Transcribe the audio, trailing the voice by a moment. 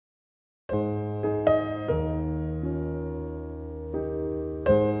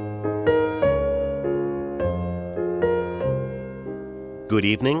Good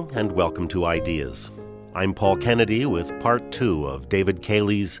evening and welcome to Ideas. I'm Paul Kennedy with part 2 of David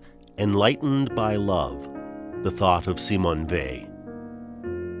Cayley's Enlightened by Love, the thought of Simone Weil.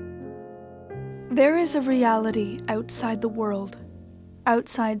 There is a reality outside the world,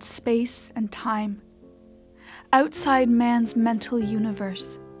 outside space and time, outside man's mental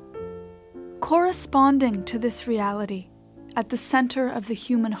universe. Corresponding to this reality, at the center of the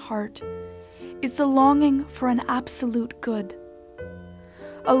human heart, is the longing for an absolute good.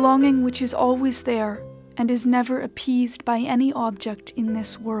 A longing which is always there and is never appeased by any object in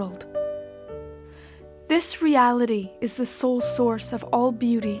this world. This reality is the sole source of all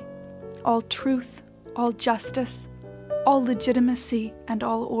beauty, all truth, all justice, all legitimacy, and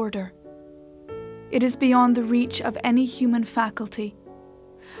all order. It is beyond the reach of any human faculty,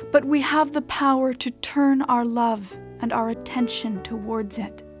 but we have the power to turn our love and our attention towards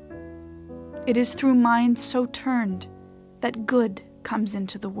it. It is through minds so turned that good comes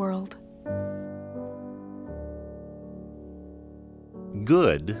into the world.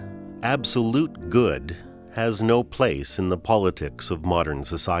 Good, absolute good, has no place in the politics of modern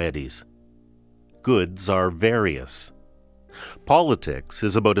societies. Goods are various. Politics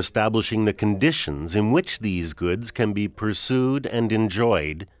is about establishing the conditions in which these goods can be pursued and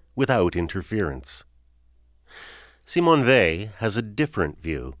enjoyed without interference. Simone Weil has a different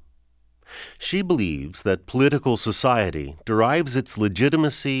view. She believes that political society derives its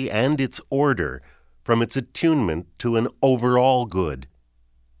legitimacy and its order from its attunement to an overall good.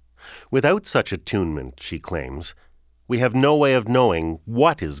 Without such attunement, she claims, we have no way of knowing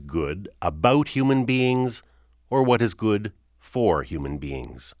what is good about human beings or what is good for human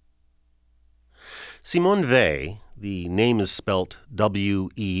beings. Simone Weil, the name is spelt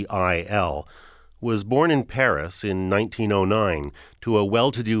W-E-I-L, was born in Paris in 1909 to a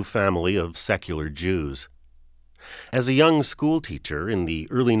well-to-do family of secular Jews. As a young schoolteacher in the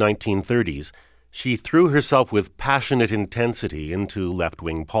early 1930s, she threw herself with passionate intensity into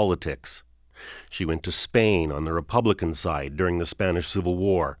left-wing politics. She went to Spain on the Republican side during the Spanish Civil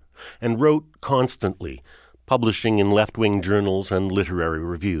War and wrote constantly, publishing in left-wing journals and literary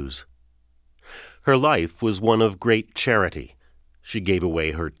reviews. Her life was one of great charity. She gave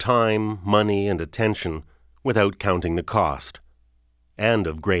away her time, money, and attention without counting the cost, and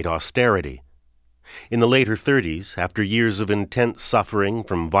of great austerity. In the later 30s, after years of intense suffering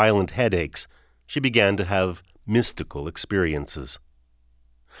from violent headaches, she began to have mystical experiences.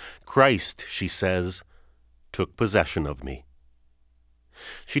 Christ, she says, took possession of me.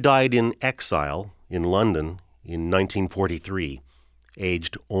 She died in exile in London in 1943,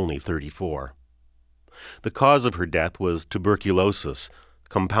 aged only 34. The cause of her death was tuberculosis,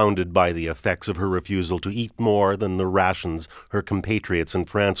 compounded by the effects of her refusal to eat more than the rations her compatriots in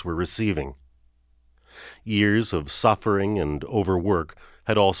France were receiving. Years of suffering and overwork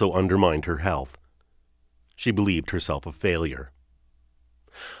had also undermined her health. She believed herself a failure.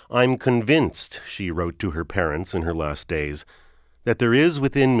 "I'm convinced," she wrote to her parents in her last days, "that there is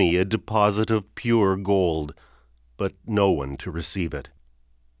within me a deposit of pure gold, but no one to receive it."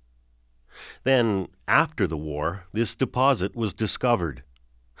 Then, after the war, this deposit was discovered.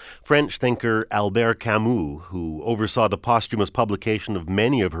 French thinker Albert Camus, who oversaw the posthumous publication of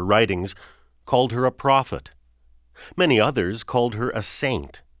many of her writings, called her a prophet. Many others called her a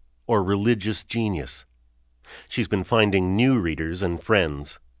saint or religious genius. She's been finding new readers and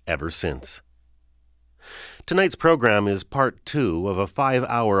friends ever since. Tonight's program is part 2 of a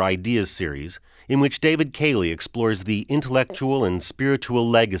 5-hour Ideas series in which David Cayley explores the intellectual and spiritual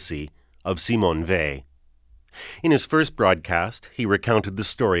legacy of Simone Weil. In his first broadcast, he recounted the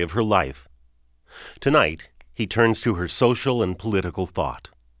story of her life. Tonight, he turns to her social and political thought.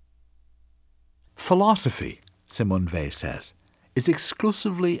 Philosophy, Simone Weil says, is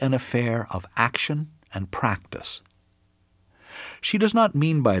exclusively an affair of action and practice. She does not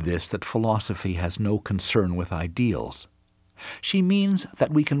mean by this that philosophy has no concern with ideals. She means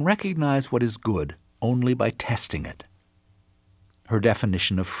that we can recognize what is good only by testing it. Her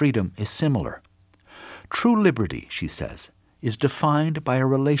definition of freedom is similar. True liberty, she says, is defined by a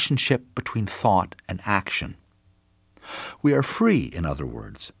relationship between thought and action. We are free, in other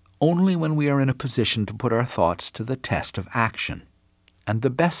words, only when we are in a position to put our thoughts to the test of action. And the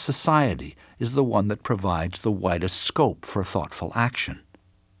best society is the one that provides the widest scope for thoughtful action.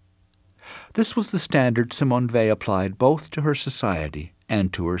 This was the standard Simone Weil applied both to her society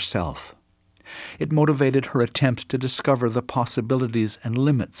and to herself. It motivated her attempts to discover the possibilities and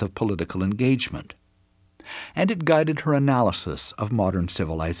limits of political engagement. And it guided her analysis of modern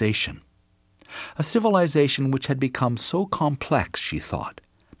civilization. A civilization which had become so complex, she thought,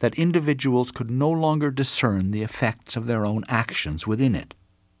 that individuals could no longer discern the effects of their own actions within it.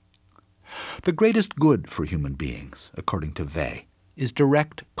 The greatest good for human beings, according to Vey, is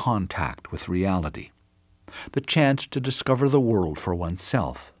direct contact with reality, the chance to discover the world for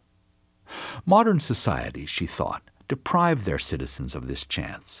oneself. Modern societies, she thought, deprive their citizens of this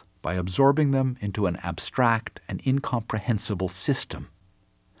chance by absorbing them into an abstract and incomprehensible system.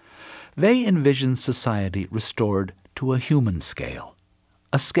 They envision society restored to a human scale,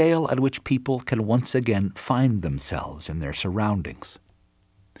 a scale at which people can once again find themselves in their surroundings.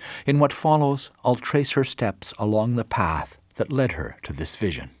 In what follows, I'll trace her steps along the path that led her to this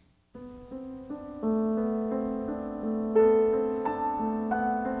vision.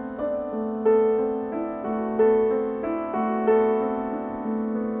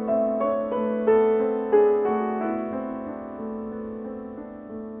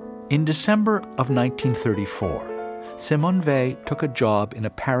 In December of 1934, Simone Weil took a job in a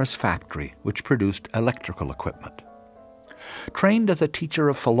Paris factory which produced electrical equipment. Trained as a teacher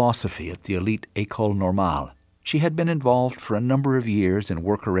of philosophy at the elite École Normale, she had been involved for a number of years in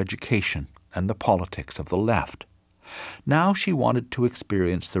worker education and the politics of the left. Now she wanted to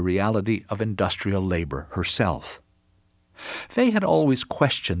experience the reality of industrial labor herself. Weil had always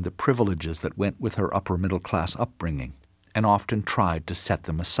questioned the privileges that went with her upper-middle-class upbringing, and often tried to set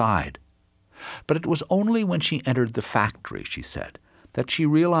them aside. But it was only when she entered the factory, she said, that she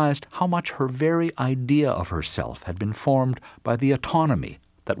realized how much her very idea of herself had been formed by the autonomy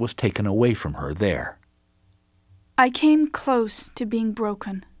that was taken away from her there. I came close to being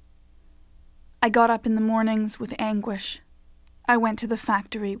broken. I got up in the mornings with anguish. I went to the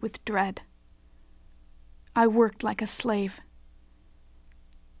factory with dread. I worked like a slave.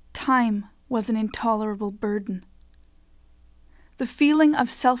 Time was an intolerable burden. The feeling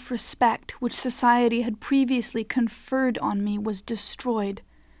of self-respect which society had previously conferred on me was destroyed,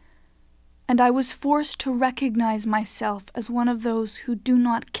 and I was forced to recognize myself as one of those who do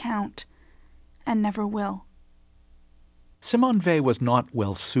not count and never will. Simone Weil was not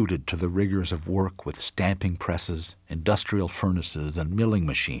well suited to the rigors of work with stamping presses, industrial furnaces, and milling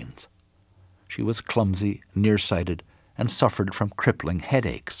machines. She was clumsy, nearsighted, and suffered from crippling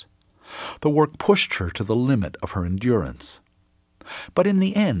headaches. The work pushed her to the limit of her endurance. But in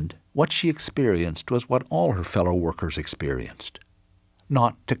the end, what she experienced was what all her fellow workers experienced: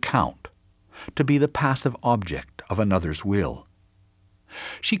 not to count, to be the passive object of another's will.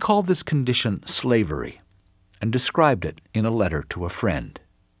 She called this condition slavery, and described it in a letter to a friend.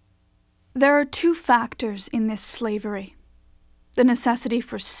 There are two factors in this slavery: the necessity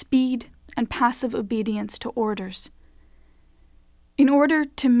for speed and passive obedience to orders. In order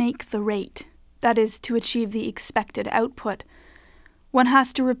to make the rate, that is, to achieve the expected output, one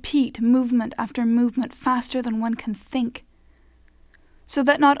has to repeat movement after movement faster than one can think, so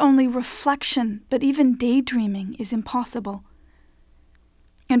that not only reflection but even daydreaming is impossible.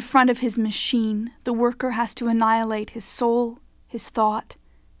 In front of his machine, the worker has to annihilate his soul, his thought,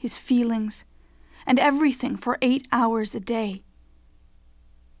 his feelings, and everything for 8 hours a day.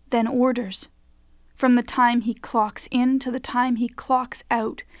 Then orders. From the time he clocks in to the time he clocks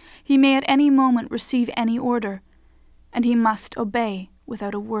out, he may at any moment receive any order, and he must obey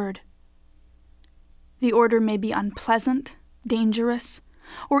without a word. The order may be unpleasant, dangerous,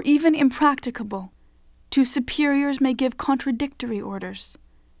 or even impracticable. Two superiors may give contradictory orders.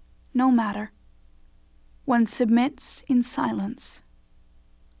 No matter. One submits in silence.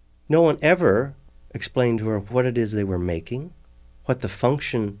 No one ever explained to her what it is they were making, what the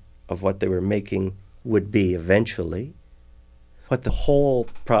function of what they were making would be eventually, what the whole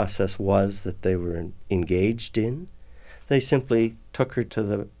process was that they were engaged in. They simply took her to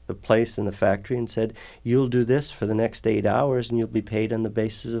the place in the factory and said, "You'll do this for the next 8 hours and you'll be paid on the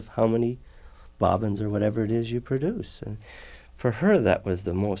basis of how many bobbins or whatever it is you produce." And for her, that was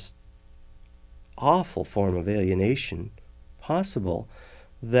the most awful form of alienation possible,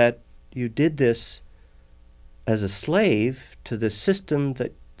 that you did this as a slave to the system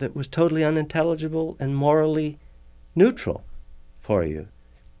that was totally unintelligible and morally neutral for you.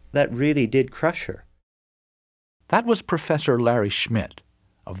 That really did crush her. That was Professor Larry Schmidt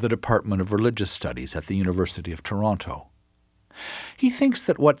of the Department of Religious Studies at the University of Toronto. He thinks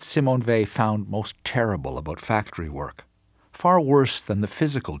that what Simone Weil found most terrible about factory work, far worse than the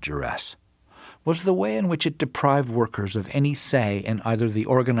physical duress, was the way in which it deprived workers of any say in either the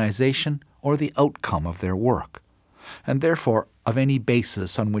organization or the outcome of their work, and therefore of any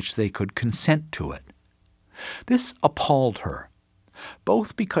basis on which they could consent to it. This appalled her,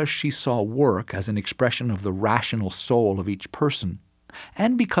 both because she saw work as an expression of the rational soul of each person,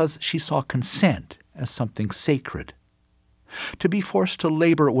 and because she saw consent as something sacred. To be forced to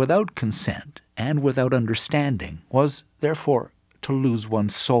labor without consent and without understanding was, therefore, to lose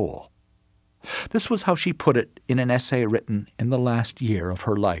one's soul. This was how she put it in an essay written in the last year of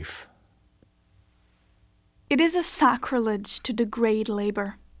her life. It is a sacrilege to degrade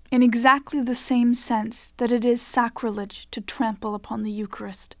labor, in exactly the same sense that it is sacrilege to trample upon the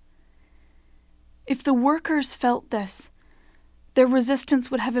Eucharist. If the workers felt this, their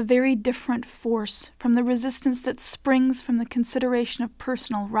resistance would have a very different force from the resistance that springs from the consideration of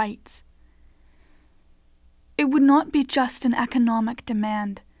personal rights. It would not be just an economic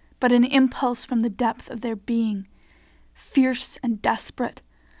demand, but an impulse from the depth of their being, fierce and desperate,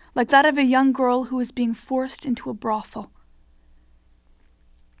 like that of a young girl who is being forced into a brothel.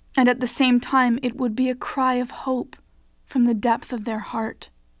 And at the same time, it would be a cry of hope from the depth of their heart.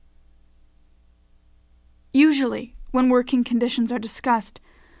 Usually, when working conditions are discussed,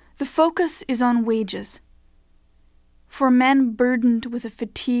 the focus is on wages. For men burdened with a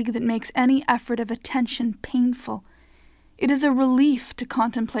fatigue that makes any effort of attention painful, it is a relief to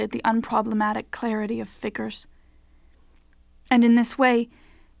contemplate the unproblematic clarity of figures. And in this way,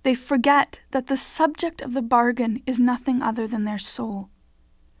 they forget that the subject of the bargain is nothing other than their soul.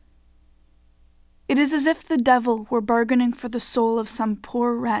 It is as if the devil were bargaining for the soul of some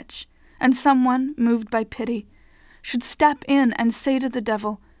poor wretch, and someone, moved by pity, should step in and say to the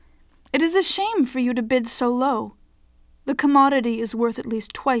devil, "It is a shame for you to bid so low. The commodity is worth at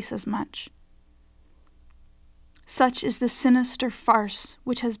least twice as much." Such is the sinister farce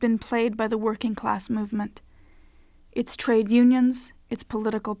which has been played by the working class movement, its trade unions, its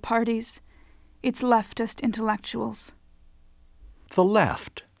political parties, its leftist intellectuals. The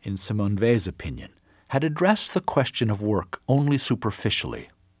left, in Simone Weil's opinion, had addressed the question of work only superficially,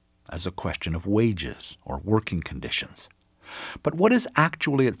 as a question of wages or working conditions. But what is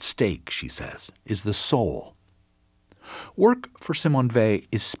actually at stake, she says, is the soul. Work for Simone Weil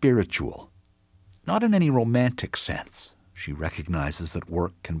is spiritual, not in any romantic sense. She recognizes that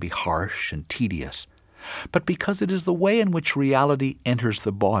work can be harsh and tedious, but because it is the way in which reality enters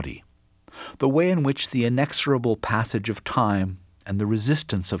the body, the way in which the inexorable passage of time and the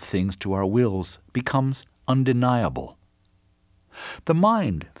resistance of things to our wills becomes undeniable. The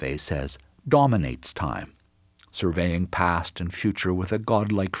mind, Weil says, dominates time, surveying past and future with a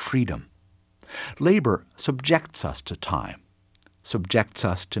godlike freedom. Labor subjects us to time, subjects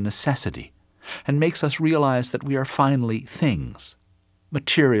us to necessity, and makes us realize that we are finally things,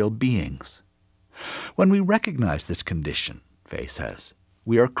 material beings. When we recognize this condition, Weil says,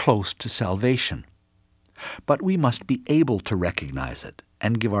 we are close to salvation. But we must be able to recognize it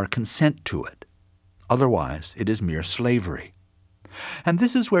and give our consent to it. Otherwise, it is mere slavery. And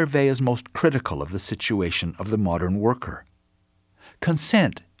this is where Weil is most critical of the situation of the modern worker.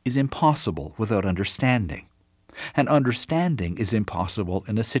 Consent is impossible without understanding, and understanding is impossible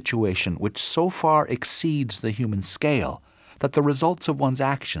in a situation which so far exceeds the human scale that the results of one's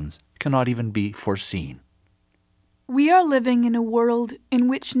actions cannot even be foreseen. We are living in a world in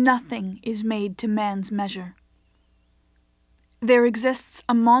which nothing is made to man's measure. There exists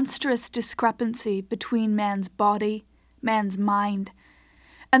a monstrous discrepancy between man's body, man's mind,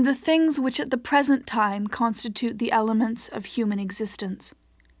 and the things which at the present time constitute the elements of human existence.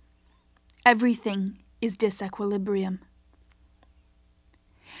 Everything is disequilibrium.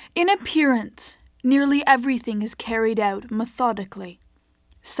 In appearance, nearly everything is carried out methodically.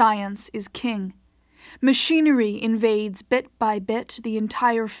 Science is king. Machinery invades bit by bit the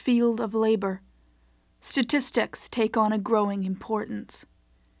entire field of labor. Statistics take on a growing importance.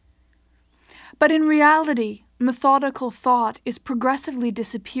 But in reality, methodical thought is progressively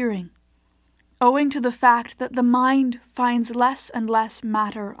disappearing, owing to the fact that the mind finds less and less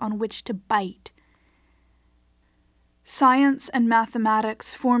matter on which to bite. Science and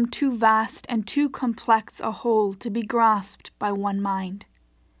mathematics form too vast and too complex a whole to be grasped by one mind.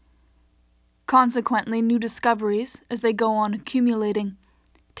 Consequently, new discoveries, as they go on accumulating,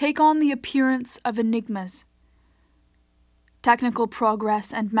 take on the appearance of enigmas. Technical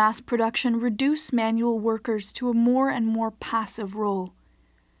progress and mass production reduce manual workers to a more and more passive role.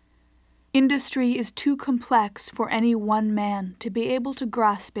 Industry is too complex for any one man to be able to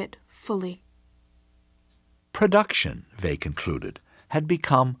grasp it fully. Production, Weil concluded, had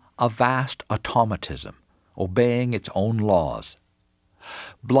become a vast automatism, obeying its own laws.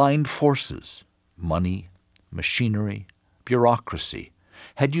 Blind forces, money, machinery, bureaucracy,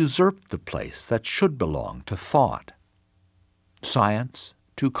 had usurped the place that should belong to thought. Science,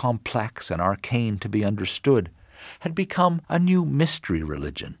 too complex and arcane to be understood, had become a new mystery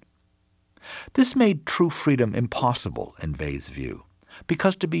religion. This made true freedom impossible in Weil's view,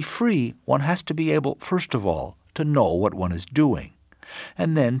 because to be free one has to be able, first of all, to know what one is doing,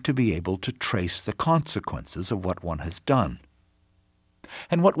 and then to be able to trace the consequences of what one has done.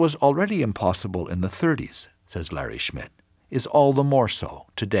 And what was already impossible in the 30s, says Larry Schmidt, is all the more so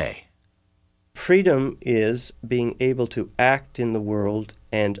today. Freedom is being able to act in the world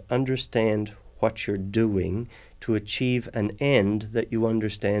and understand what you're doing to achieve an end that you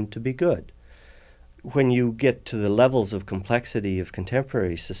understand to be good. When you get to the levels of complexity of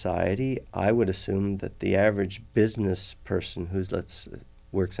contemporary society, I would assume that the average business person who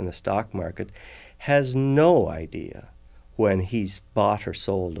works in a stock market has no idea when he's bought or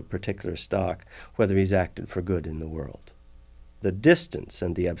sold a particular stock whether he's acted for good in the world. The distance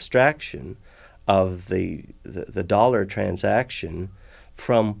and the abstraction of the dollar transaction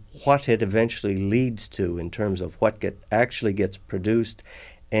from what it eventually leads to in terms of what actually gets produced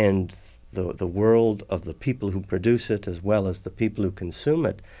and the world of the people who produce it as well as the people who consume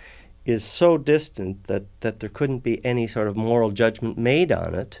it is so distant that there couldn't be any sort of moral judgment made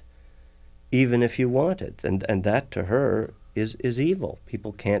on it, even if you want it. And that to her is evil.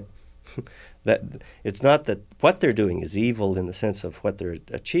 People can't that it's not that what they're doing is evil in the sense of what they're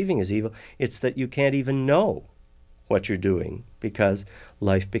achieving is evil, it's that you can't even know what you're doing because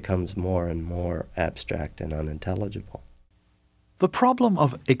life becomes more and more abstract and unintelligible. The problem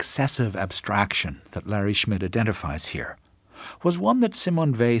of excessive abstraction that Larry Schmidt identifies here was one that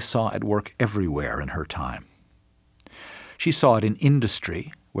Simone Weil saw at work everywhere in her time. She saw it in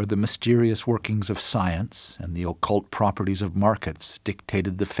industry, where the mysterious workings of science and the occult properties of markets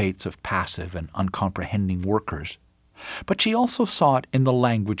dictated the fates of passive and uncomprehending workers. But she also saw it in the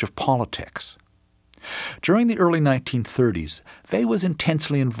language of politics. During the early 1930s, Weil was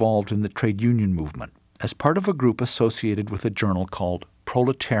intensely involved in the trade union movement as part of a group associated with a journal called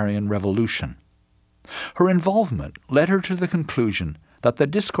Proletarian Revolution. Her involvement led her to the conclusion that the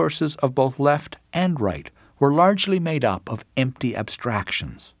discourses of both left and right were largely made up of empty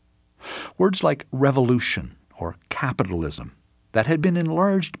abstractions. Words like revolution or capitalism that had been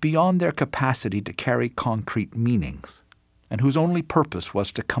enlarged beyond their capacity to carry concrete meanings, and whose only purpose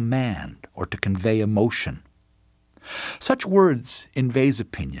was to command or to convey emotion. Such words, in Weil's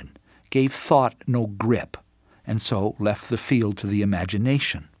opinion, gave thought no grip, and so left the field to the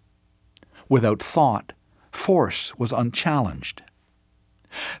imagination. Without thought, force was unchallenged.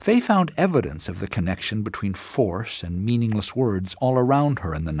 Weil found evidence of the connection between force and meaningless words all around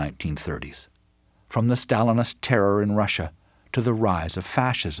her in the 1930s, from the Stalinist terror in Russia to the rise of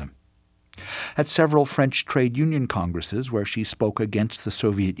fascism. At several French trade union congresses where she spoke against the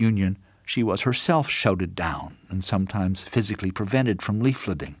Soviet Union, she was herself shouted down and sometimes physically prevented from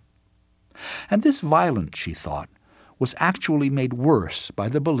leafleting. And this violence, she thought, was actually made worse by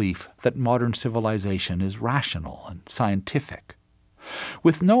the belief that modern civilization is rational and scientific.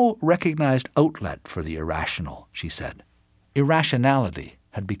 With no recognized outlet for the irrational, she said, irrationality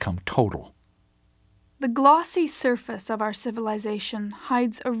had become total. The glossy surface of our civilization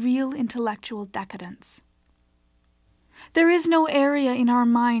hides a real intellectual decadence. There is no area in our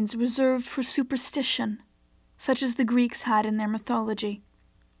minds reserved for superstition, such as the Greeks had in their mythology.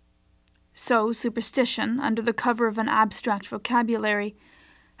 So superstition, under the cover of an abstract vocabulary,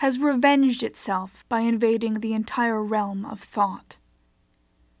 has revenged itself by invading the entire realm of thought.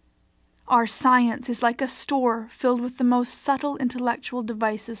 Our science is like a store filled with the most subtle intellectual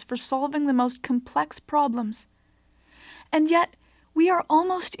devices for solving the most complex problems, and yet we are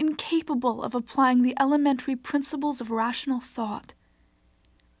almost incapable of applying the elementary principles of rational thought.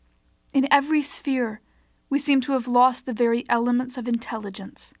 In every sphere, we seem to have lost the very elements of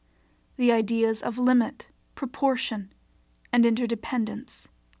intelligence, the ideas of limit, proportion, and interdependence.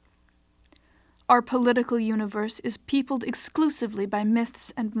 Our political universe is peopled exclusively by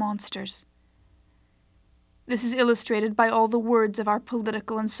myths and monsters. This is illustrated by all the words of our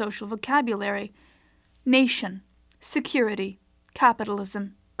political and social vocabulary: nation, security,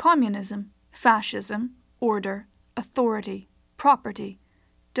 capitalism, communism, fascism, order, authority, property,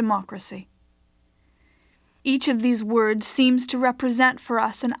 democracy. Each of these words seems to represent for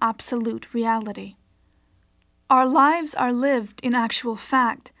us an absolute reality. Our lives are lived, in actual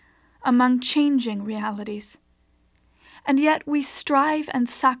fact, among changing realities, and yet we strive and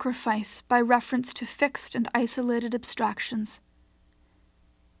sacrifice by reference to fixed and isolated abstractions.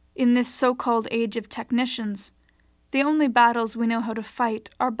 In this so-called age of technicians, the only battles we know how to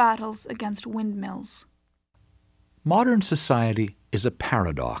fight are battles against windmills. Modern society is a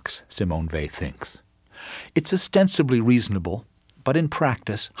paradox, Simone Weil thinks. It's ostensibly reasonable, but in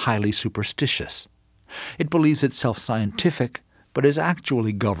practice highly superstitious. It believes itself scientific, but is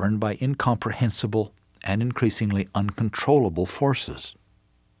actually governed by incomprehensible and increasingly uncontrollable forces.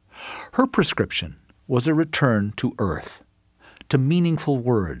 Her prescription was a return to earth, to meaningful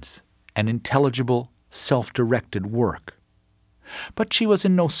words and intelligible, self-directed work. But she was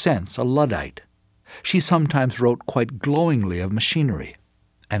in no sense a Luddite. She sometimes wrote quite glowingly of machinery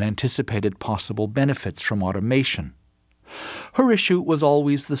and anticipated possible benefits from automation. Her issue was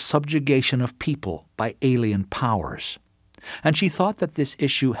always the subjugation of people by alien powers, and she thought that this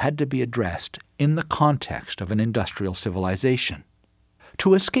issue had to be addressed in the context of an industrial civilization.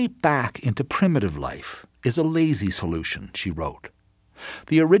 To escape back into primitive life is a lazy solution, she wrote.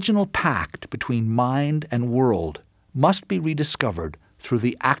 The original pact between mind and world must be rediscovered through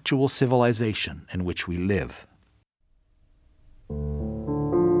the actual civilization in which we live.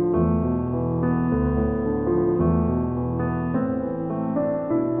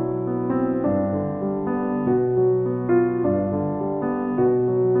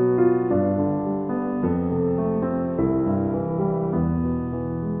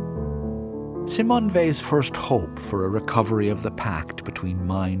 Simone Weil's first hope for a recovery of the pact between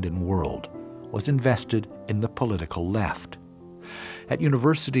mind and world was invested in the political left. At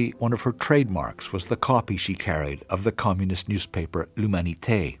university, one of her trademarks was the copy she carried of the communist newspaper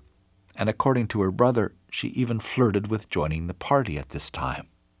L'Humanité, and according to her brother, she even flirted with joining the party at this time.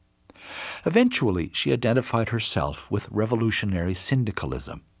 Eventually, she identified herself with revolutionary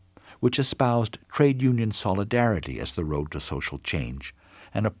syndicalism, which espoused trade union solidarity as the road to social change,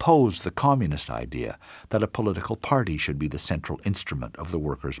 and opposed the communist idea that a political party should be the central instrument of the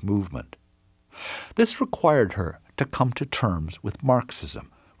workers' movement. This required her to come to terms with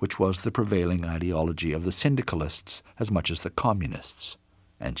Marxism, which was the prevailing ideology of the syndicalists as much as the communists,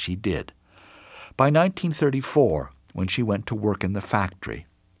 and she did. By 1934, when she went to work in the factory,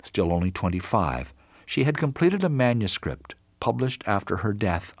 still only 25, she had completed a manuscript published after her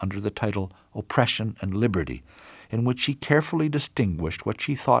death under the title Oppression and Liberty, in which she carefully distinguished what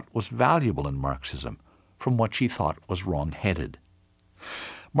she thought was valuable in Marxism from what she thought was wrong-headed.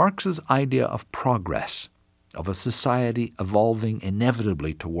 Marx's idea of progress, of a society evolving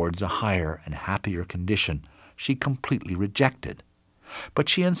inevitably towards a higher and happier condition, she completely rejected. But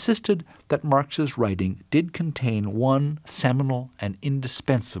she insisted that Marx's writing did contain one seminal and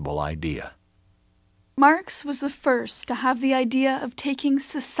indispensable idea. Marx was the first to have the idea of taking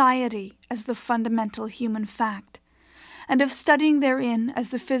society as the fundamental human fact, and of studying therein, as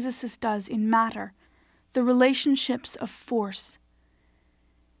the physicist does in matter, the relationships of force.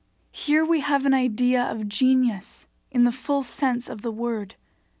 Here we have an idea of genius in the full sense of the word.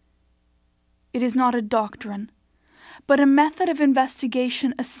 It is not a doctrine, but a method of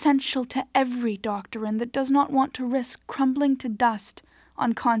investigation essential to every doctrine that does not want to risk crumbling to dust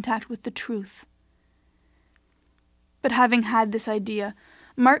on contact with the truth. But having had this idea,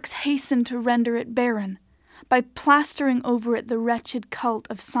 Marx hastened to render it barren by plastering over it the wretched cult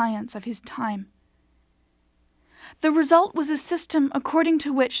of science of his time. The result was a system according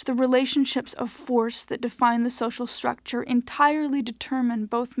to which the relationships of force that define the social structure entirely determine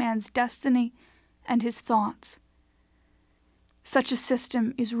both man's destiny and his thoughts. Such a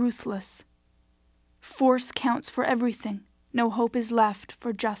system is ruthless. Force counts for everything. No hope is left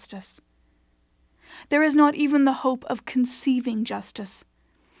for justice. There is not even the hope of conceiving justice,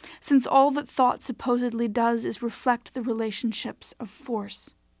 since all that thought supposedly does is reflect the relationships of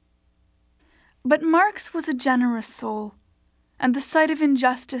force. But Marx was a generous soul, and the sight of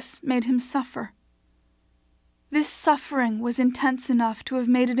injustice made him suffer. This suffering was intense enough to have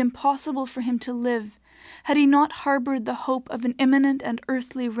made it impossible for him to live had he not harbored the hope of an imminent and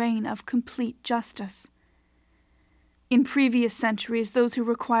earthly reign of complete justice. In previous centuries, those who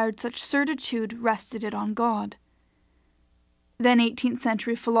required such certitude rested it on God. Then 18th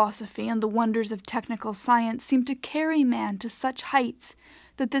century philosophy and the wonders of technical science seemed to carry man to such heights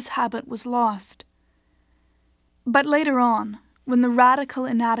that this habit was lost. But later on, when the radical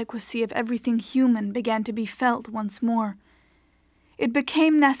inadequacy of everything human began to be felt once more, it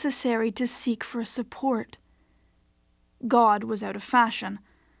became necessary to seek for a support. God was out of fashion,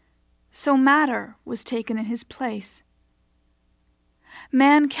 so matter was taken in his place.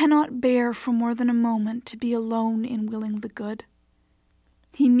 Man cannot bear for more than a moment to be alone in willing the good.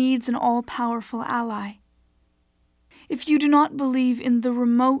 He needs an all-powerful ally. If you do not believe in the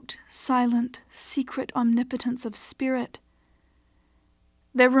remote, silent, secret omnipotence of spirit,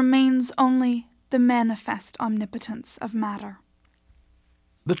 there remains only the manifest omnipotence of matter.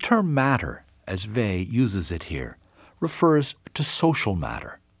 The term matter, as Weil uses it here, refers to social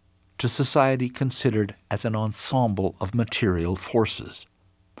matter, to society considered as an ensemble of material forces.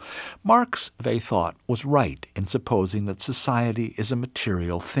 Marx, Weil thought, was right in supposing that society is a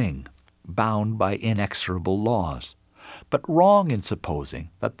material thing, bound by inexorable laws, but wrong in supposing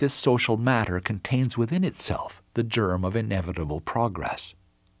that this social matter contains within itself the germ of inevitable progress.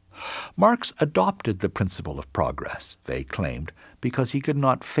 Marx adopted the principle of progress, Vey claimed, because he could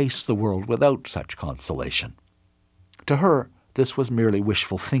not face the world without such consolation. To her, this was merely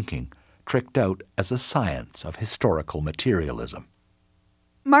wishful thinking, tricked out as a science of historical materialism.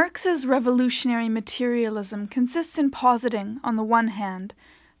 Marx's revolutionary materialism consists in positing, on the one hand,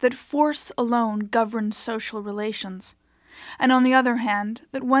 that force alone governs social relations, and on the other hand,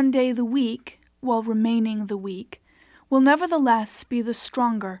 that one day the weak, while remaining the weak, will nevertheless be the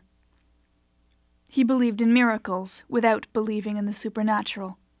stronger. He believed in miracles without believing in the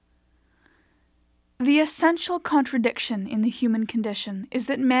supernatural. The essential contradiction in the human condition is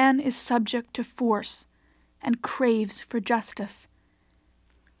that man is subject to force and craves for justice.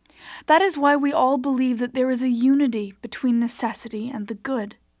 That is why we all believe that there is a unity between necessity and the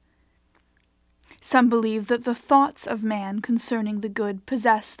good. Some believe that the thoughts of man concerning the good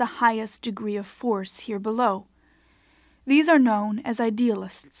possess the highest degree of force here below. These are known as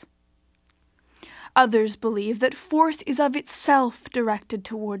idealists. Others believe that force is of itself directed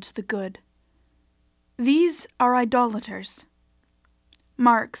towards the good. These are idolaters.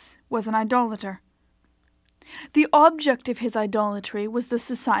 Marx was an idolater. The object of his idolatry was the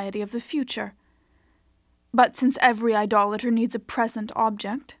society of the future. But since every idolater needs a present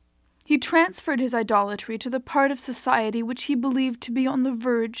object, he transferred his idolatry to the part of society which he believed to be on the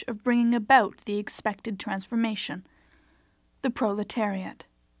verge of bringing about the expected transformation, the proletariat.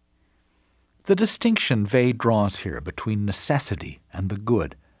 The distinction Vey draws here between necessity and the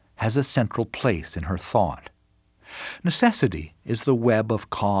good has a central place in her thought. Necessity is the web of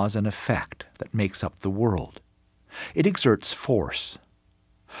cause and effect that makes up the world. It exerts force.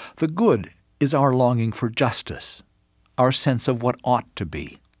 The good is our longing for justice, our sense of what ought to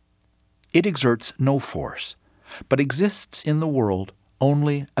be. It exerts no force, but exists in the world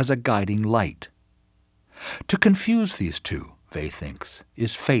only as a guiding light. To confuse these two, Vey thinks,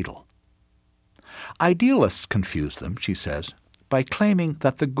 is fatal. Idealists confuse them, she says, by claiming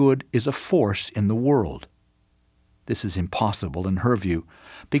that the good is a force in the world. This is impossible in her view,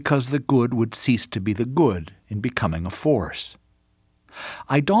 because the good would cease to be the good in becoming a force.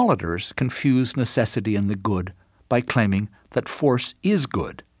 Idolaters confuse necessity and the good by claiming that force is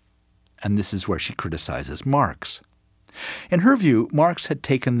good, and this is where she criticizes Marx. In her view, Marx had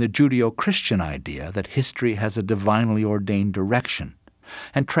taken the Judeo-Christian idea that history has a divinely ordained direction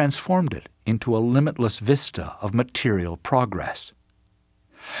and transformed it into a limitless vista of material progress.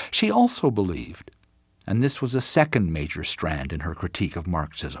 She also believed, and this was a second major strand in her critique of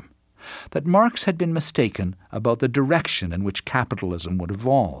Marxism, that Marx had been mistaken about the direction in which capitalism would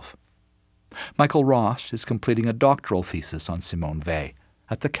evolve. Michael Ross is completing a doctoral thesis on Simone Weil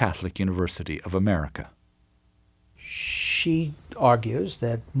at the Catholic University of America. She argues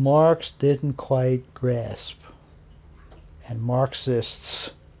that Marx didn't quite grasp, and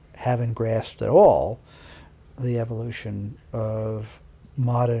Marxists haven't grasped at all, the evolution of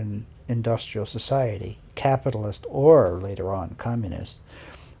modern industrial society, capitalist or later on communist,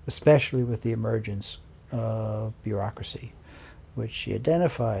 especially with the emergence of bureaucracy, which she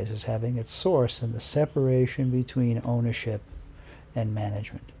identifies as having its source in the separation between ownership and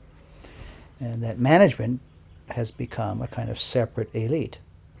management. And that management has become a kind of separate elite.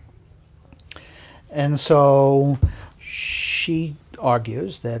 And so she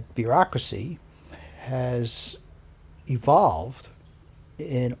argues that bureaucracy has evolved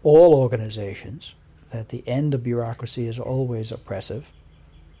in all organizations, that the end of bureaucracy is always oppressive,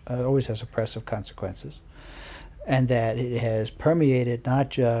 always has oppressive consequences, and that it has permeated not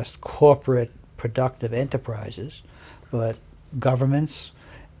just corporate productive enterprises, but governments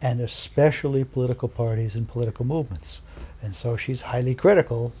and especially political parties and political movements. And so she's highly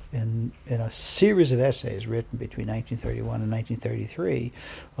critical in a series of essays written between 1931 and 1933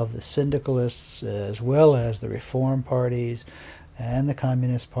 of the syndicalists as well as the reform parties and the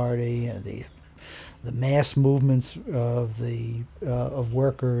Communist Party and the mass movements of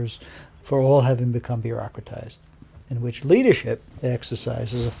workers, for all having become bureaucratized, in which leadership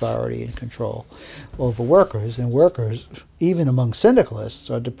exercises authority and control over workers, and workers, even among syndicalists,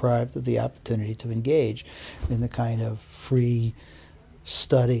 are deprived of the opportunity to engage in the kind of free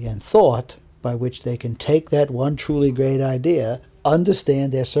study and thought by which they can take that one truly great idea,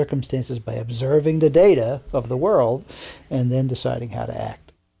 understand their circumstances by observing the data of the world, and then deciding how to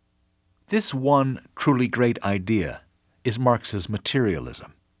act. This one truly great idea is Marx's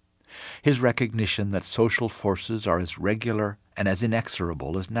materialism, his recognition that social forces are as regular and as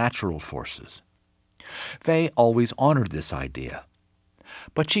inexorable as natural forces. Weil always honored this idea,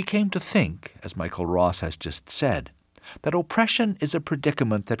 but she came to think, as Michael Ross has just said, that oppression is a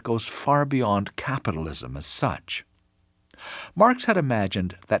predicament that goes far beyond capitalism as such. Marx had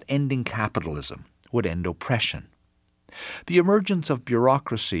imagined that ending capitalism would end oppression. The emergence of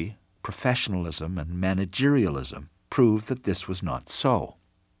bureaucracy, professionalism, and managerialism proved that this was not so.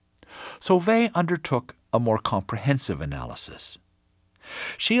 Sauvé undertook a more comprehensive analysis.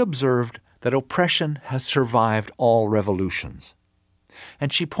 She observed that oppression has survived all revolutions,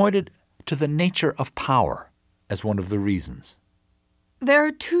 and she pointed to the nature of power as one of the reasons. There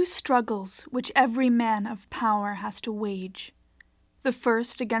are two struggles which every man of power has to wage. The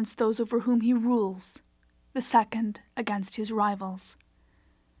first against those over whom he rules, the second against his rivals.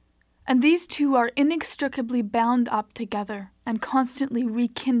 And these two are inextricably bound up together and constantly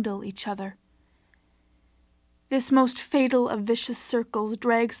rekindle each other. This most fatal of vicious circles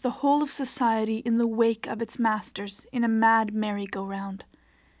drags the whole of society in the wake of its masters in a mad merry-go-round.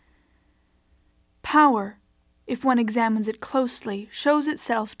 Power, if one examines it closely, shows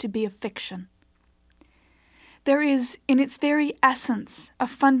itself to be a fiction. There is, in its very essence, a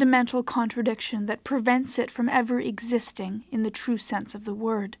fundamental contradiction that prevents it from ever existing in the true sense of the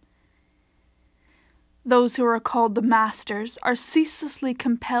word. Those who are called the masters are ceaselessly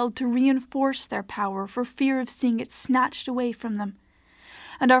compelled to reinforce their power for fear of seeing it snatched away from them,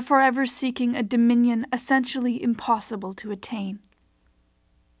 and are forever seeking a dominion essentially impossible to attain.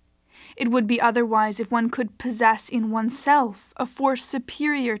 It would be otherwise if one could possess in oneself a force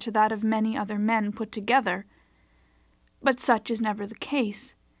superior to that of many other men put together, but such is never the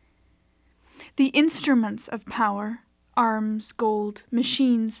case. The instruments of power, arms, gold,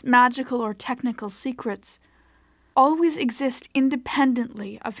 machines, magical or technical secrets, always exist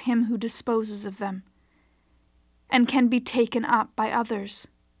independently of him who disposes of them, and can be taken up by others.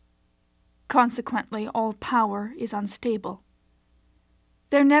 Consequently, all power is unstable.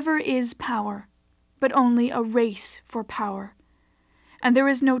 There never is power, but only a race for power, and there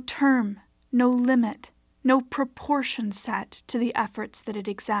is no term, no limit, no proportion set to the efforts that it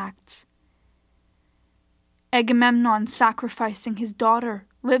exacts. Agamemnon sacrificing his daughter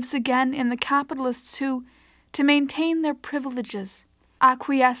lives again in the capitalists who, to maintain their privileges,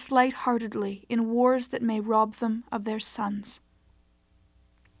 acquiesce light-heartedly in wars that may rob them of their sons.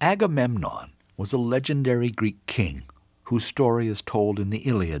 Agamemnon was a legendary Greek king whose story is told in the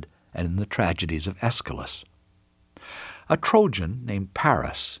Iliad and in the tragedies of Aeschylus. A Trojan named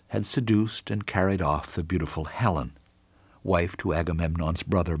Paris had seduced and carried off the beautiful Helen, wife to Agamemnon's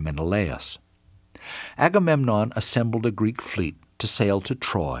brother Menelaus. Agamemnon assembled a Greek fleet to sail to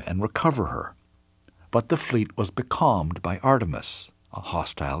Troy and recover her, but the fleet was becalmed by Artemis, a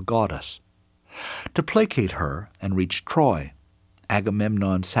hostile goddess. To placate her and reach Troy,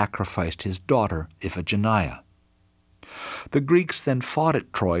 Agamemnon sacrificed his daughter Iphigenia. The Greeks then fought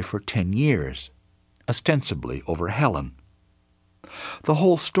at Troy for 10 years, ostensibly over Helen. The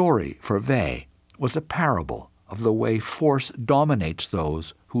whole story for Vey was a parable of the way force dominates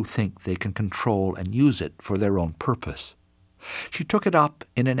those who think they can control and use it for their own purpose. She took it up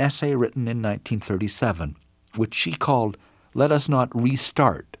in an essay written in 1937, which she called "Let Us Not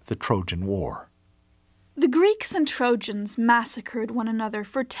Restart the Trojan War." The Greeks and Trojans massacred one another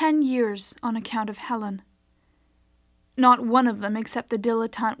for 10 years on account of Helen. Not one of them, except the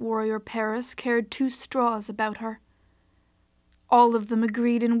dilettante warrior Paris, cared 2 straws about her. All of them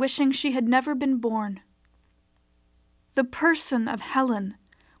agreed in wishing she had never been born. The person of Helen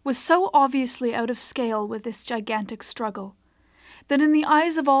was so obviously out of scale with this gigantic struggle that in the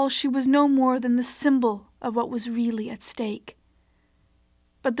eyes of all she was no more than the symbol of what was really at stake.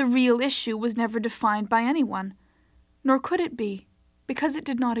 But the real issue was never defined by anyone, nor could it be, because it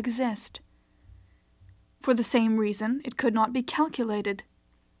did not exist. For the same reason, it could not be calculated.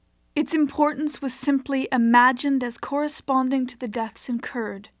 Its importance was simply imagined as corresponding to the deaths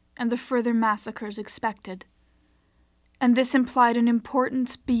incurred and the further massacres expected. And this implied an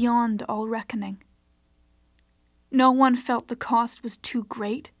importance beyond all reckoning. No one felt the cost was too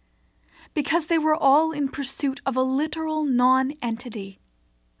great, because they were all in pursuit of a literal non-entity,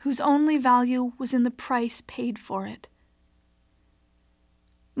 whose only value was in the price paid for it.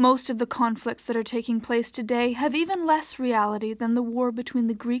 Most of the conflicts that are taking place today have even less reality than the war between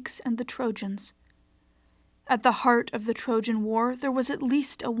the Greeks and the Trojans. At the heart of the Trojan War there was at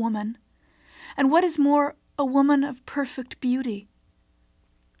least a woman, and what is more, a woman of perfect beauty.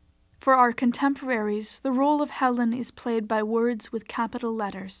 For our contemporaries, the role of Helen is played by words with capital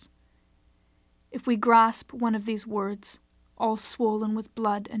letters. If we grasp one of these words, all swollen with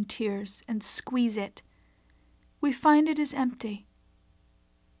blood and tears, and squeeze it, we find it is empty.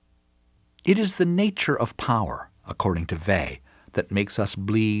 It is the nature of power, according to Vey, that makes us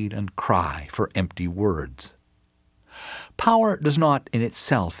bleed and cry for empty words. Power does not in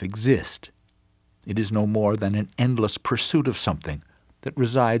itself exist. It is no more than an endless pursuit of something that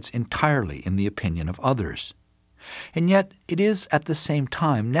resides entirely in the opinion of others. And yet it is at the same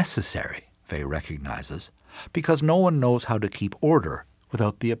time necessary, Vey recognizes, because no one knows how to keep order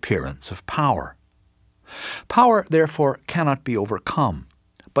without the appearance of power. Power, therefore, cannot be overcome,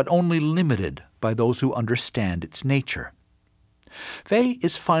 but only limited by those who understand its nature. Vey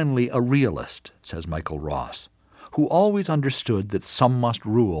is finally a realist, says Michael Ross, who always understood that some must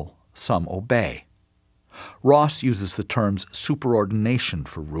rule, some obey. Ross uses the terms superordination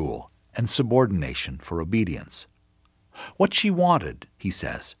for rule and subordination for obedience. What she wanted, he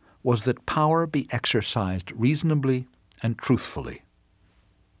says, was that power be exercised reasonably and truthfully.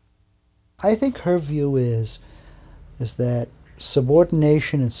 I think her view is that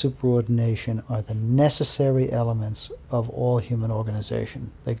subordination and superordination are the necessary elements of all human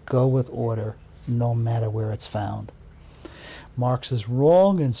organization. They go with order no matter where it's found. Marx is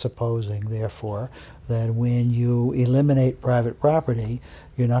wrong in supposing, therefore, that when you eliminate private property,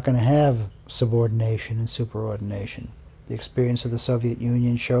 you're not going to have subordination and superordination. The experience of the Soviet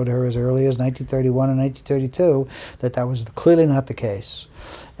Union showed her as early as 1931 and 1932 that that was clearly not the case.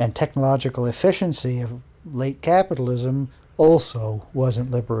 And technological efficiency of late capitalism also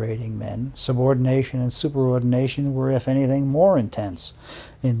wasn't liberating men. Subordination and superordination were, if anything, more intense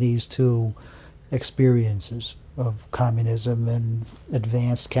in these two experiences of communism and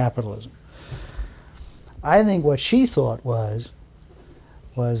advanced capitalism. I think what she thought was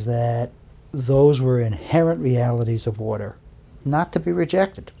that those were inherent realities of order, not to be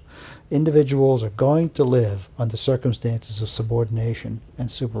rejected. Individuals are going to live under circumstances of subordination and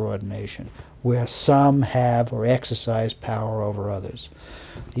superordination, where some have or exercise power over others.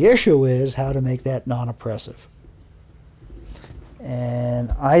 The issue is how to make that non-oppressive.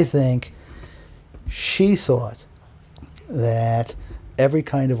 And I think she thought that every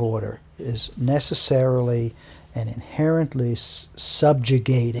kind of order is necessarily and inherently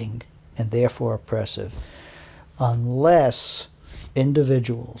subjugating and therefore oppressive unless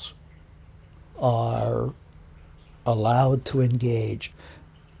individuals are allowed to engage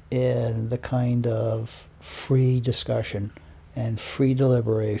in the kind of free discussion and free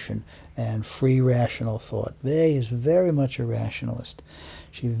deliberation and free rational thought. Vey is very much a rationalist.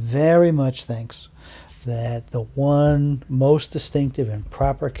 She very much thinks that the one most distinctive and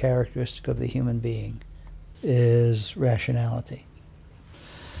proper characteristic of the human being is rationality.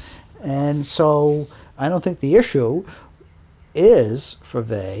 And so I don't think the issue is, for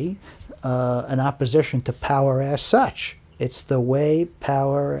Vey, an opposition to power as such. It's the way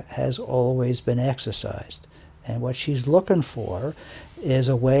power has always been exercised. And what she's looking for is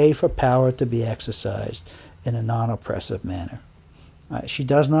a way for power to be exercised in a non-oppressive manner. She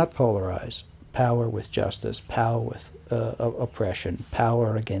does not polarize power with justice, power with oppression,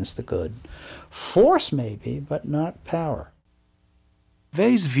 power against the good. Force maybe, but not power.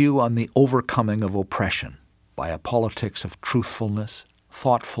 Vey's view on the overcoming of oppression by a politics of truthfulness,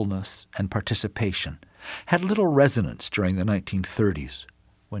 thoughtfulness, and participation had little resonance during the 1930s,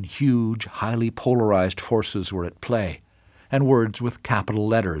 when huge, highly polarized forces were at play, and words with capital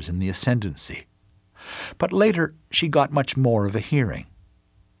letters in the ascendancy. But later she got much more of a hearing.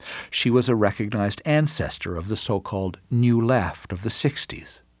 She was a recognized ancestor of the so-called New Left of the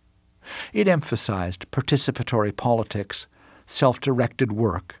 60s. It emphasized participatory politics, self-directed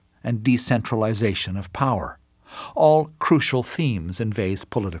work, and decentralization of power, all crucial themes in Vey's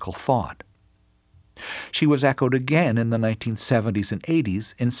political thought. She was echoed again in the 1970s and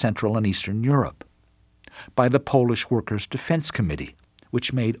 80s in Central and Eastern Europe by the Polish Workers' Defense Committee,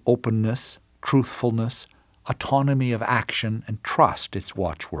 which made openness, truthfulness, autonomy of action, and trust its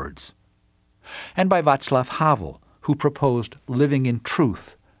watchwords, and by Václav Havel, who proposed living in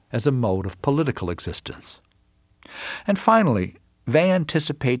truth as a mode of political existence. And finally, Vey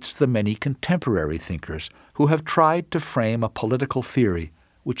anticipates the many contemporary thinkers who have tried to frame a political theory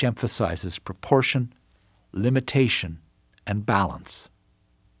which emphasizes proportion, limitation, and balance.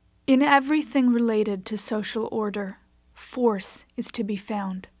 In everything related to social order, force is to be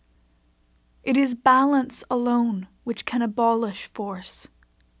found. It is balance alone which can abolish force.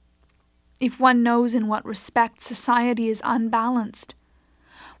 If one knows in what respect society is unbalanced,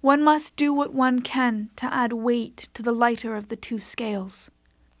 one must do what one can to add weight to the lighter of the two scales.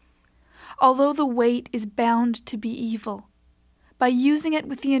 Although the weight is bound to be evil, by using it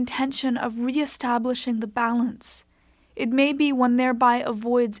with the intention of re-establishing the balance, it may be one thereby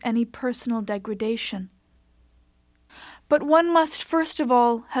avoids any personal degradation. But one must first of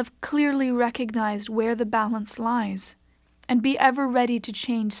all have clearly recognized where the balance lies, and be ever ready to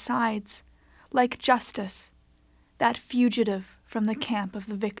change sides, like justice, that fugitive from the camp of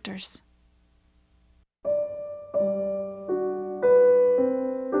the victors.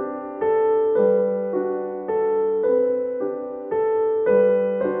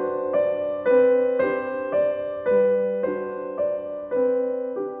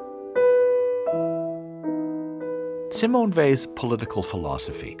 Simone Weil's political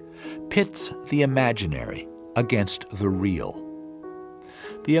philosophy pits the imaginary against the real.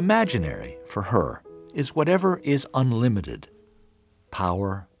 The imaginary, for her, is whatever is unlimited: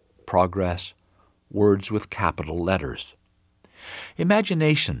 power, progress, words with capital letters.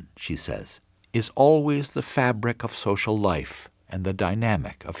 Imagination, she says, is always the fabric of social life and the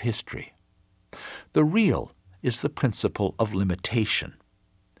dynamic of history. The real is the principle of limitation.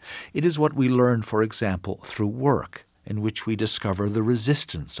 It is what we learn, for example, through work, in which we discover the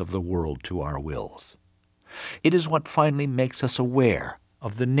resistance of the world to our wills. It is what finally makes us aware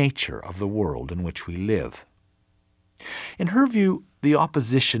of the nature of the world in which we live. In her view, the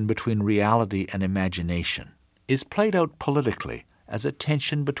opposition between reality and imagination is played out politically as a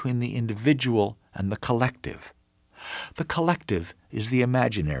tension between the individual and the collective. The collective is the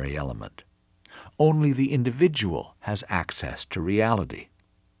imaginary element. Only the individual has access to reality.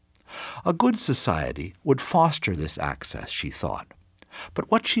 A good society would foster this access, she thought,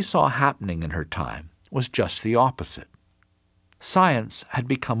 but what she saw happening in her time was just the opposite. Science had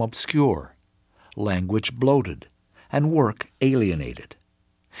become obscure, language bloated, and work alienated.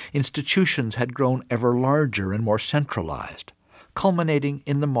 Institutions had grown ever larger and more centralized, culminating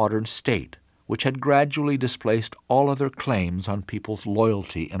in the modern state, which had gradually displaced all other claims on people's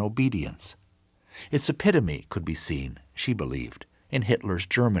loyalty and obedience. Its epitome could be seen, she believed, in Hitler's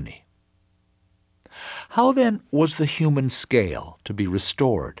Germany. How then was the human scale to be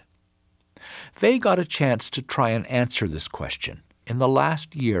restored? Weil got a chance to try and answer this question in the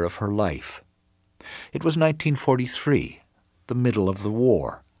last year of her life. It was 1943, the middle of the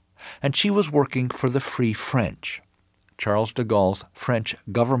war, and she was working for the Free French, Charles de Gaulle's French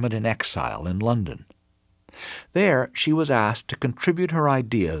government in exile in London. There she was asked to contribute her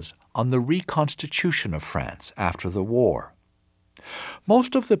ideas on the reconstitution of France after the war.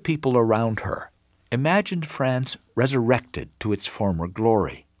 Most of the people around her imagined France resurrected to its former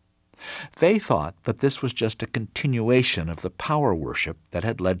glory. They thought that this was just a continuation of the power worship that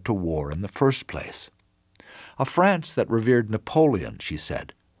had led to war in the first place. A France that revered Napoleon, she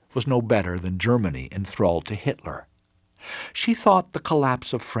said, was no better than Germany enthralled to Hitler. She thought the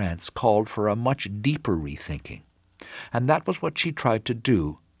collapse of France called for a much deeper rethinking, and that was what she tried to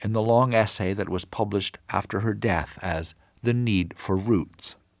do in the long essay that was published after her death as The Need for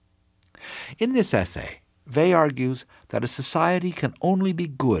Roots. In this essay, Weil argues that a society can only be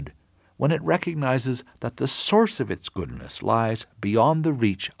good when it recognizes that the source of its goodness lies beyond the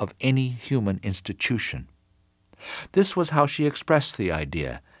reach of any human institution. This was how she expressed the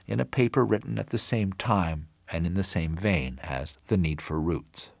idea in a paper written at the same time and in the same vein as The Need for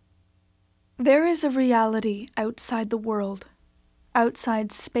Roots. There is a reality outside the world,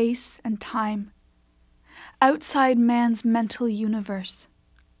 outside space and time, outside man's mental universe.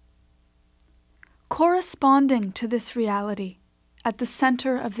 Corresponding to this reality, at the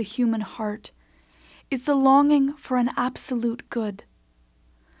center of the human heart, is the longing for an absolute good,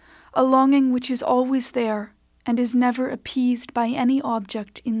 a longing which is always there and is never appeased by any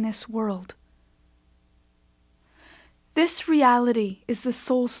object in this world. This reality is the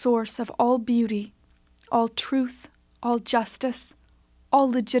sole source of all beauty, all truth, all justice,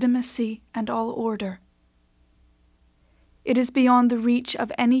 all legitimacy, and all order. It is beyond the reach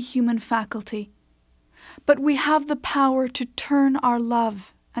of any human faculty, but we have the power to turn our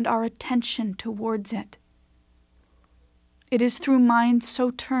love and our attention towards it. It is through minds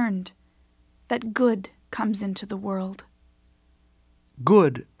so turned that good comes into the world.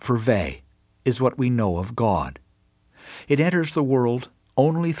 Good, for Weil, is what we know of God. It enters the world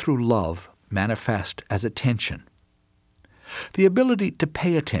only through love manifest as attention. The ability to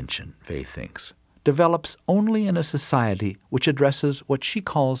pay attention, Weil thinks, develops only in a society which addresses what she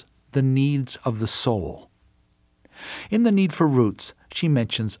calls the needs of the soul. In The Need for Roots, she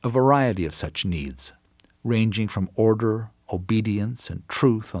mentions a variety of such needs, ranging from order, obedience, and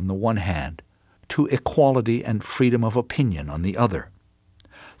truth on the one hand, to equality and freedom of opinion on the other.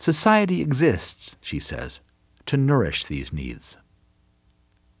 Society exists, she says, to nourish these needs.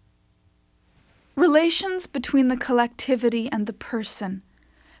 Relations between the collectivity and the person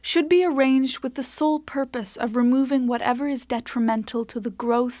should be arranged with the sole purpose of removing whatever is detrimental to the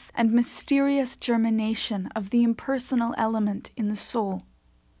growth and mysterious germination of the impersonal element in the soul.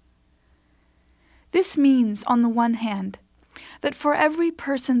 This means, on the one hand, that for every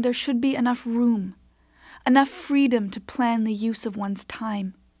person there should be enough room, enough freedom to plan the use of one's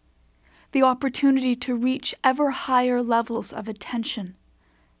time, the opportunity to reach ever higher levels of attention,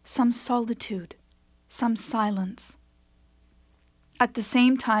 some solitude, some silence. At the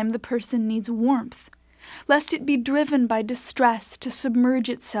same time, the person needs warmth, lest it be driven by distress to submerge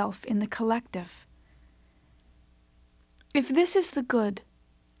itself in the collective. If this is the good,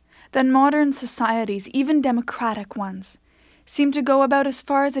 then modern societies, even democratic ones, seem to go about as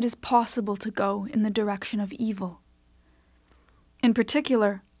far as it is possible to go in the direction of evil. In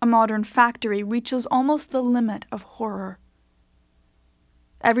particular, a modern factory reaches almost the limit of horror.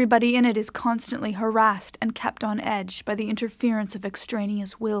 Everybody in it is constantly harassed and kept on edge by the interference of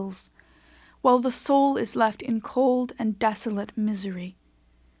extraneous wills, while the soul is left in cold and desolate misery.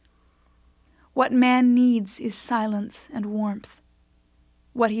 What man needs is silence and warmth.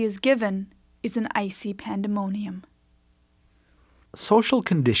 What he is given is an icy pandemonium. Social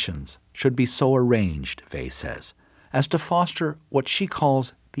conditions should be so arranged, Vey says, as to foster what she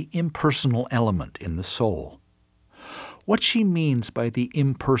calls the impersonal element in the soul. What she means by the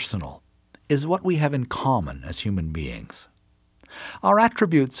impersonal is what we have in common as human beings. Our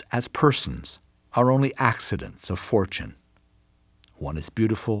attributes as persons are only accidents of fortune. One is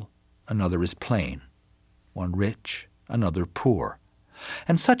beautiful, another is plain. One rich, another poor.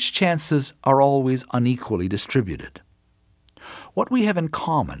 And such chances are always unequally distributed. What we have in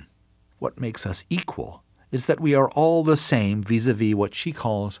common, what makes us equal, is that we are all the same vis-a-vis what she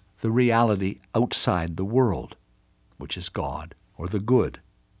calls the reality outside the world, which is God or the good.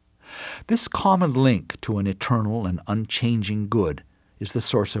 This common link to an eternal and unchanging good is the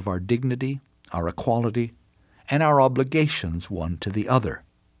source of our dignity, our equality, and our obligations one to the other.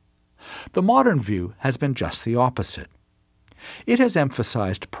 The modern view has been just the opposite. It has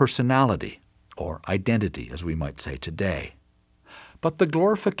emphasized personality, or identity, as we might say today. But the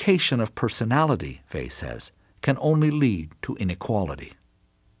glorification of personality, Vey says, can only lead to inequality.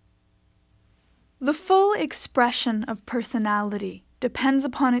 The full expression of personality depends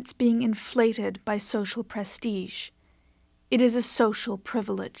upon its being inflated by social prestige. It is a social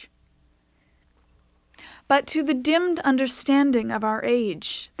privilege. But to the dimmed understanding of our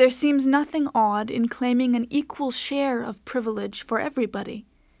age, there seems nothing odd in claiming an equal share of privilege for everybody,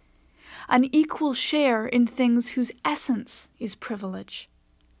 an equal share in things whose essence is privilege.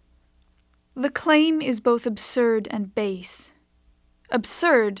 The claim is both absurd and base.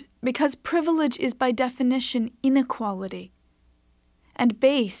 Absurd because privilege is by definition inequality, and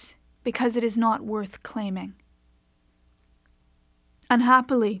base because it is not worth claiming.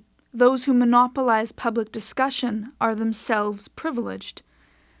 Unhappily, those who monopolize public discussion are themselves privileged.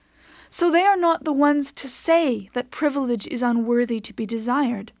 So they are not the ones to say that privilege is unworthy to be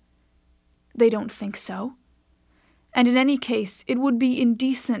desired. They don't think so. And in any case, it would be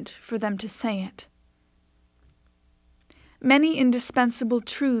indecent for them to say it. Many indispensable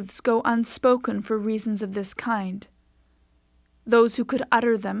truths go unspoken for reasons of this kind. Those who could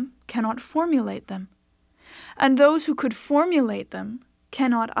utter them cannot formulate them, and those who could formulate them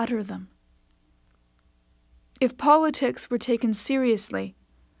cannot utter them. If politics were taken seriously,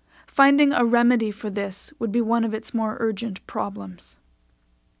 finding a remedy for this would be one of its more urgent problems.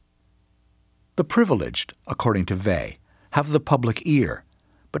 The privileged, according to Vey, have the public ear,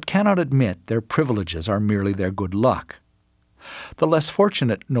 but cannot admit their privileges are merely their good luck. The less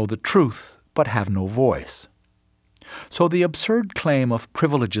fortunate know the truth, but have no voice. So the absurd claim of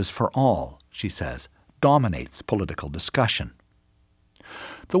privileges for all, she says, dominates political discussion.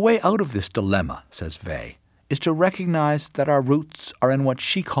 The way out of this dilemma, says Vey, is to recognize that our roots are in what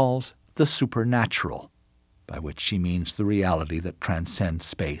she calls the supernatural, by which she means the reality that transcends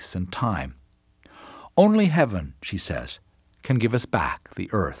space and time. Only heaven, she says, can give us back the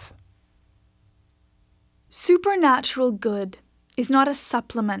earth. Supernatural good is not a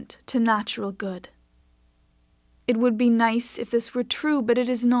supplement to natural good. It would be nice if this were true, but it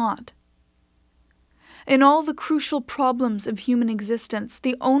is not. In all the crucial problems of human existence,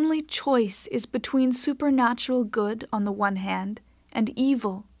 the only choice is between supernatural good on the one hand and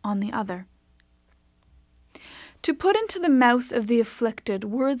evil on the other. To put into the mouth of the afflicted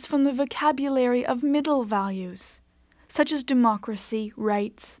words from the vocabulary of middle values, such as democracy,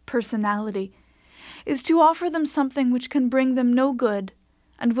 rights, personality, is to offer them something which can bring them no good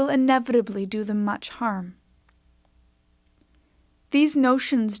and will inevitably do them much harm. These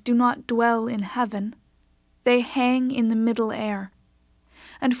notions do not dwell in heaven. They hang in the middle air,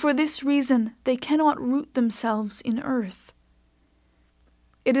 and for this reason they cannot root themselves in earth.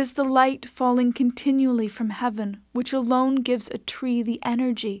 It is the light falling continually from heaven which alone gives a tree the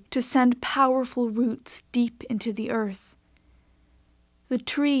energy to send powerful roots deep into the earth. the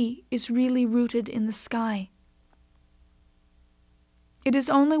tree is really rooted in the sky. It is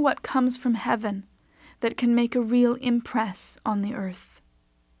only what comes from heaven that can make a real impress on the earth.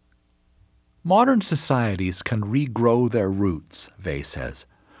 Modern societies can regrow their roots, Vey says,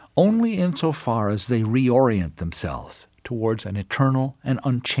 only insofar as they reorient themselves towards an eternal and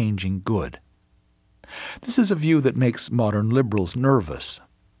unchanging good. This is a view that makes modern liberals nervous.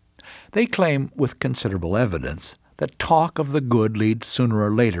 They claim, with considerable evidence, that talk of the good leads sooner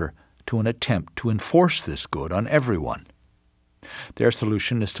or later to an attempt to enforce this good on everyone. Their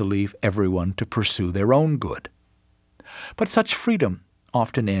solution is to leave everyone to pursue their own good. But such freedom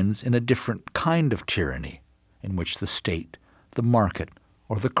often ends in a different kind of tyranny, in which the state, the market,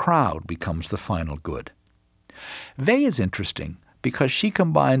 or the crowd becomes the final good. Vey is interesting because she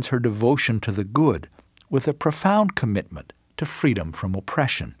combines her devotion to the good with a profound commitment to freedom from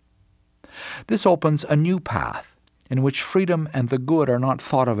oppression. This opens a new path in which freedom and the good are not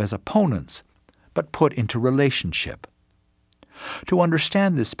thought of as opponents, but put into relationship. To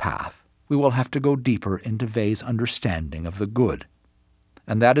understand this path, we will have to go deeper into Vey's understanding of the good,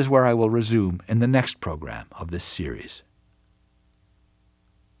 and that is where I will resume in the next program of this series.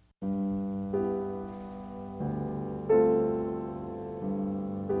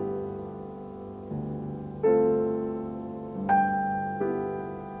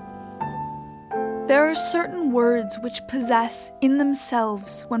 There are certain words which possess in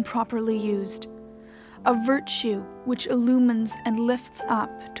themselves, when properly used, a virtue which illumines and lifts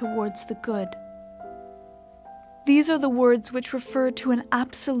up towards the good. These are the words which refer to an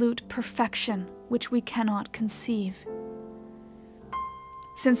absolute perfection which we cannot conceive.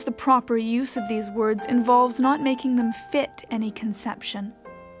 Since the proper use of these words involves not making them fit any conception,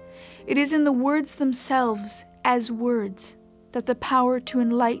 it is in the words themselves, as words, that the power to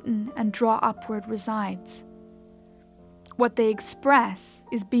enlighten and draw upward resides. What they express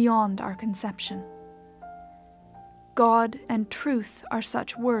is beyond our conception. God and truth are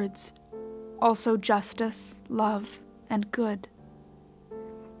such words, also justice, love, and good.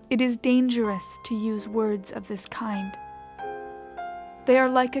 It is dangerous to use words of this kind. They are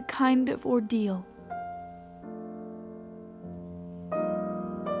like a kind of ordeal.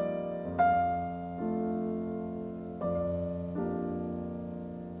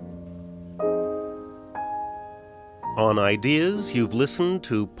 On Ideas, you've listened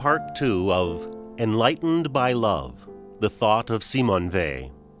to Part 2 of Enlightened by Love, the Thought of Simone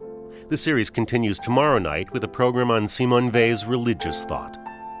Weil. The series continues tomorrow night with a program on Simone Weil's religious thought.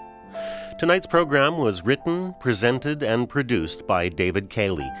 Tonight's program was written, presented, and produced by David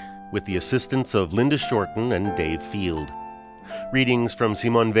Cayley, with the assistance of Linda Shorten and Dave Field. Readings from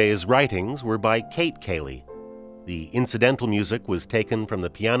Simone Weil's writings were by Kate Cayley. The incidental music was taken from the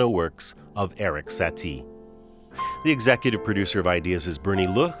piano works of Eric Satie. The executive producer of Ideas is Bernie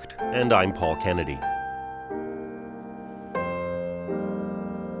Lucht, and I'm Paul Kennedy.